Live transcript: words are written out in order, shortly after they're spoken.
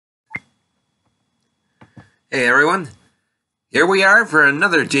Hey everyone, here we are for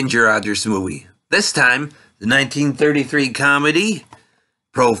another Ginger Rogers movie. This time, the 1933 comedy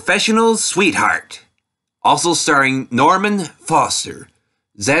Professional Sweetheart. Also starring Norman Foster,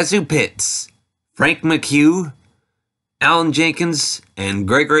 Zasu Pitts, Frank McHugh, Alan Jenkins, and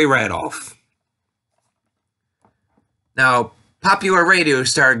Gregory Ratoff. Now, popular radio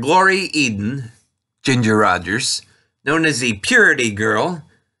star Glory Eden, Ginger Rogers, known as the Purity Girl,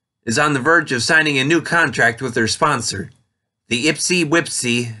 is on the verge of signing a new contract with her sponsor, the Ipsy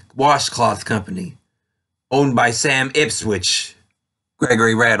Wipsy Washcloth Company, owned by Sam Ipswich,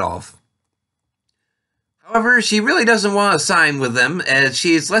 Gregory Ratoff. However, she really doesn't want to sign with them, as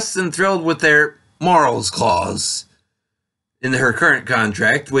she is less than thrilled with their morals clause in her current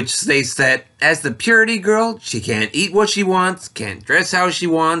contract, which states that as the Purity Girl, she can't eat what she wants, can't dress how she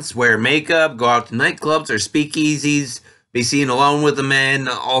wants, wear makeup, go out to nightclubs or speakeasies, be seen alone with a man,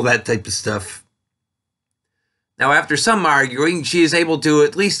 all that type of stuff. Now, after some arguing, she is able to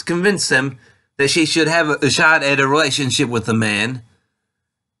at least convince them that she should have a shot at a relationship with a man,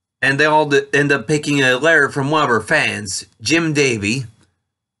 and they all end up picking a letter from one of her fans, Jim Davy,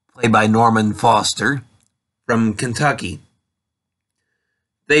 played by Norman Foster, from Kentucky.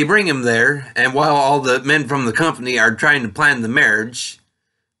 They bring him there, and while all the men from the company are trying to plan the marriage,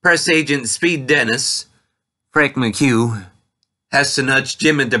 press agent Speed Dennis, Frank McHugh, has to nudge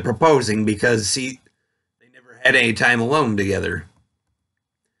Jim into proposing because they never had any time alone together.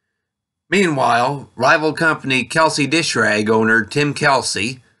 Meanwhile, rival company Kelsey Dishrag owner Tim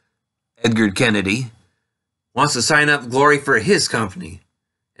Kelsey, Edgar Kennedy, wants to sign up Glory for his company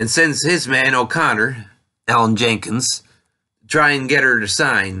and sends his man O'Connor, Alan Jenkins, to try and get her to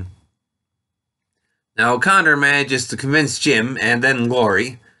sign. Now, O'Connor manages to convince Jim and then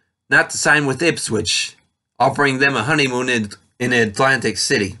Glory not to sign with Ipswich, offering them a honeymoon in Atlantic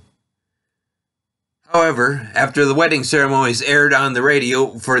City. However, after the wedding ceremony is aired on the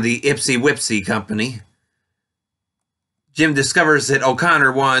radio for the Ipsy Wipsy Company, Jim discovers that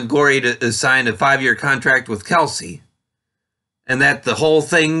O'Connor wanted Glory to sign a 5-year contract with Kelsey, and that the whole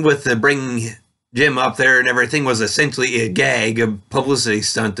thing with the bringing Jim up there and everything was essentially a gag, a publicity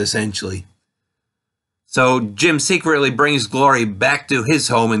stunt, essentially. So Jim secretly brings Glory back to his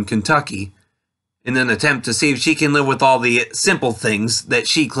home in Kentucky in an attempt to see if she can live with all the simple things that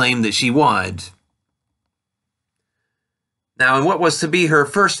she claimed that she wanted. Now, in what was to be her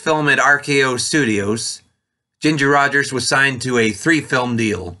first film at RKO Studios, Ginger Rogers was signed to a 3-film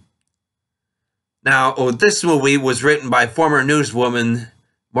deal. Now, this movie was written by former newswoman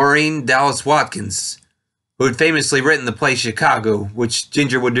Maureen Dallas Watkins, who had famously written the play Chicago, which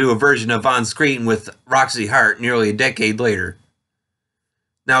Ginger would do a version of on screen with Roxy Hart nearly a decade later.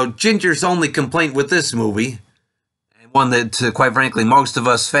 Now, Ginger's only complaint with this movie, and one that, quite frankly, most of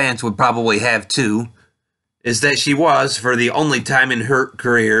us fans would probably have too, is that she was, for the only time in her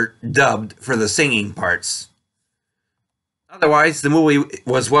career, dubbed for the singing parts. Otherwise, the movie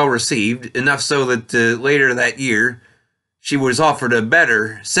was well received, enough so that later that year, she was offered a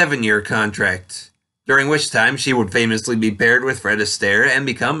better 7-year contract, during which time she would famously be paired with Fred Astaire and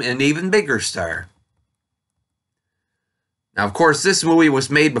become an even bigger star. Now, of course, this movie was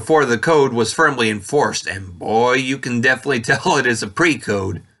made before the code was firmly enforced, and boy, you can definitely tell it is a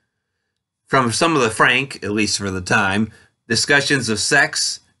pre-code. From some of the frank, at least for the time, discussions of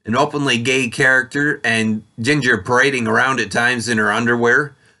sex, an openly gay character, and Ginger parading around at times in her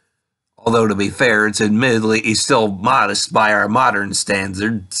underwear. Although, to be fair, it's admittedly still modest by our modern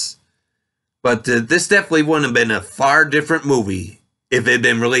standards. But this definitely wouldn't have been a far different movie if it had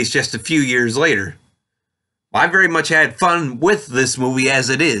been released just a few years later. I very much had fun with this movie as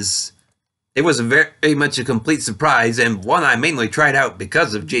it is. It was very much a complete surprise, and one I mainly tried out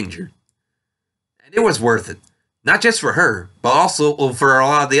because of Ginger. And it was worth it. Not just for her, but also for a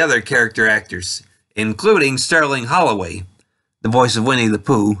lot of the other character actors, including Sterling Holloway, the voice of Winnie the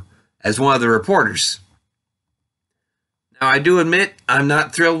Pooh, as one of the reporters. Now, I do admit I'm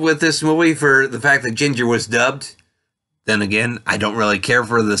not thrilled with this movie for the fact that Ginger was dubbed. Then again, I don't really care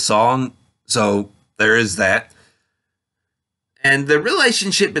for the song, so there is that. And the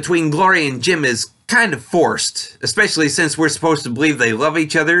relationship between Glory and Jim is kind of forced, especially since we're supposed to believe they love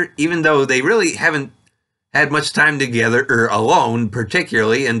each other, even though they really haven't had much time together, or alone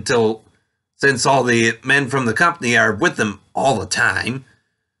particularly, since all the men from the company are with them all the time.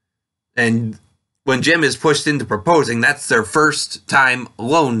 And when Jim is pushed into proposing, that's their first time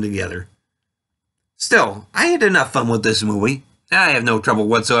alone together. Still, I had enough fun with this movie. I have no trouble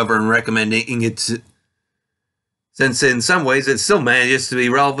whatsoever in recommending it, since in some ways it still manages to be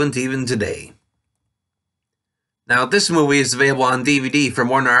relevant even today. Now, this movie is available on DVD from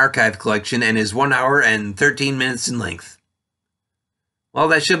Warner Archive Collection and is 1 hour and 13 minutes in length. Well,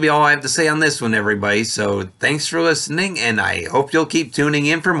 that should be all I have to say on this one, everybody. So thanks for listening, and I hope you'll keep tuning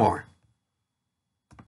in for more.